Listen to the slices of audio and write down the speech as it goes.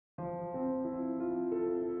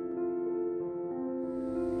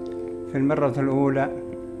في المرة الأولى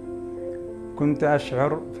كنت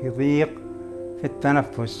أشعر في ضيق في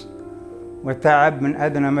التنفس وتعب من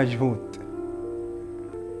أدنى مجهود،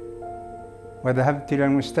 وذهبت إلى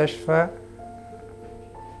المستشفى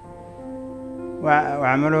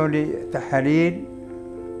وعملوا لي تحاليل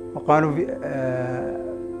وقالوا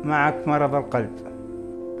معك مرض القلب.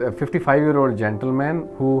 A 55-year-old gentleman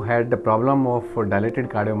who had the problem of dilated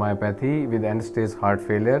cardiomyopathy with end-stage heart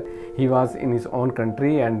failure. He was in his own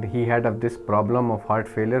country and he had this problem of heart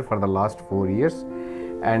failure for the last 4 years.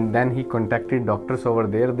 And then he contacted doctors over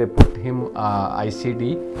there. They put him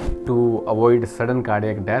ICD to avoid sudden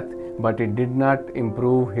cardiac death, but it did not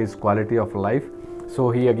improve his quality of life. So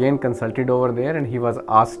he again consulted over there and he was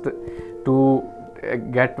asked to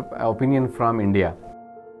get opinion from India.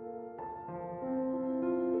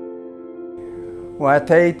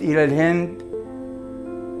 وأتيت إلى الهند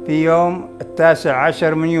في يوم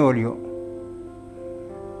 19 من يوليو،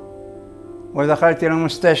 ودخلت إلى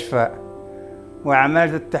المستشفى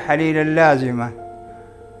وعملت التحاليل اللازمة،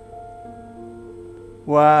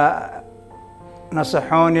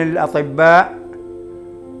 ونصحوني الأطباء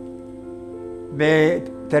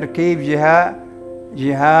بتركيب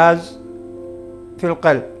جهاز في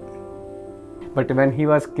القلب. But when he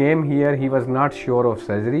came here, he was not sure of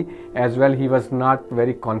surgery, as well he was not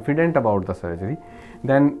very confident about the surgery.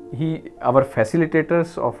 Then our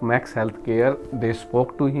facilitators of Max Healthcare, they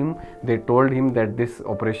spoke to him, they told him that this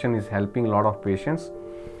operation is helping a lot of patients.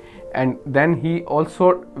 And then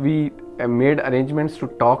we made arrangements to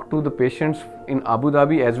talk to the patients in Abu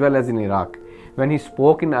Dhabi as well as in Iraq. When he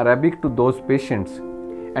spoke in Arabic to those patients,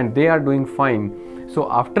 and they are doing fine. So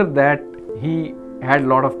after that, he had a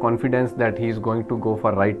lot of confidence that he is going to go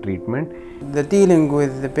for right treatment. The dealing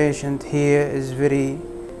with the patient here is very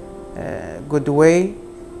good way,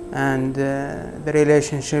 and the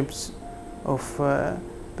relationships of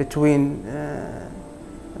between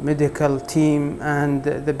medical team and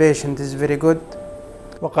the patient is very good.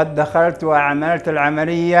 وقد دخلت وعملت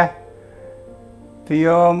العملية في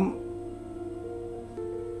يوم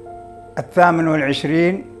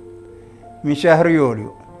 28 من شهر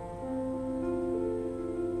يوليو،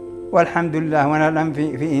 والحمد لله وأنا الآن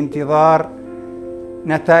في انتظار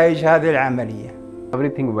نتائج هذه العملية.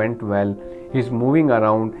 Everything went well. He's moving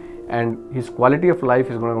around and his quality of life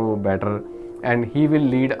is going to go better, and he will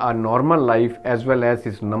lead a normal life as well as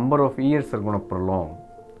his number of years are going to prolong.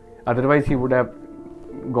 Otherwise he would have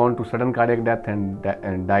gone to sudden cardiac death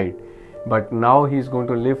and died. But now he is going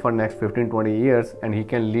to live for next 15-20 years and he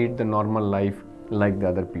can lead the normal life like the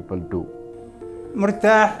other people do.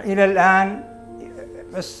 مرتاح إلى الآن،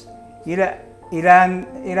 بس إلى أن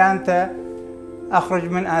أخرج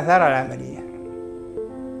من آثار العملية.